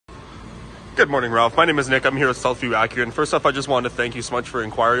Good morning, Ralph. My name is Nick. I'm here with Southview Acura, and first off, I just wanted to thank you so much for your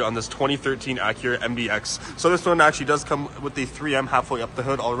inquiry on this 2013 Acura MDX. So this one actually does come with the 3M halfway up the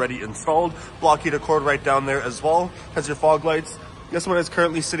hood already installed. Block heated cord right down there as well. Has your fog lights. This one is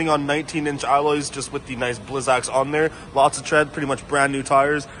currently sitting on 19-inch alloys, just with the nice Blizzaks on there. Lots of tread, pretty much brand new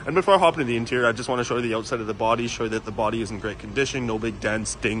tires. And before I hop into the interior, I just want to show you the outside of the body, show you that the body is in great condition, no big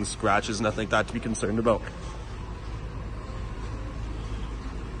dents, dings, scratches, nothing like that to be concerned about.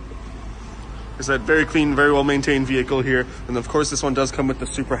 It's a very clean, very well maintained vehicle here. And of course, this one does come with the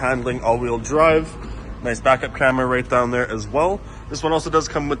super handling all-wheel drive. Nice backup camera right down there as well. This one also does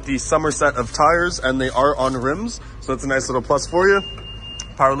come with the summer set of tires, and they are on rims. So that's a nice little plus for you.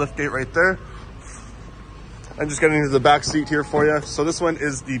 Power lift gate right there. And just getting into the back seat here for you. So this one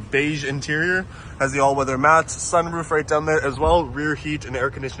is the beige interior. Has the all-weather mats, sunroof right down there as well. Rear heat and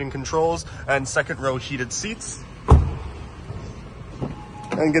air conditioning controls, and second row heated seats.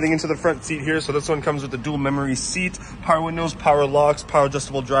 And getting into the front seat here, so this one comes with the dual memory seat, power windows, power locks, power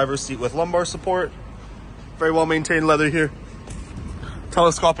adjustable driver's seat with lumbar support. Very well maintained leather here.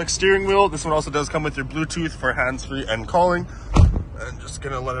 Telescopic steering wheel. This one also does come with your Bluetooth for hands-free and calling. And just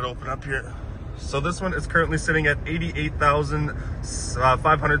gonna let it open up here. So this one is currently sitting at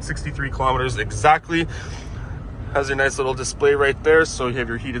 88,563 kilometers exactly. Has your nice little display right there, so you have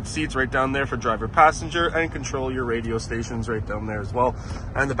your heated seats right down there for driver passenger, and control your radio stations right down there as well.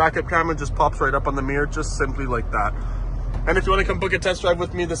 And the backup camera just pops right up on the mirror, just simply like that. And if you want to come book a test drive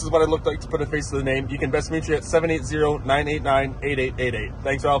with me, this is what I look like to put a face to the name. You can best meet you at 780-989-8888.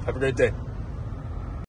 Thanks, Ralph. Have a great day.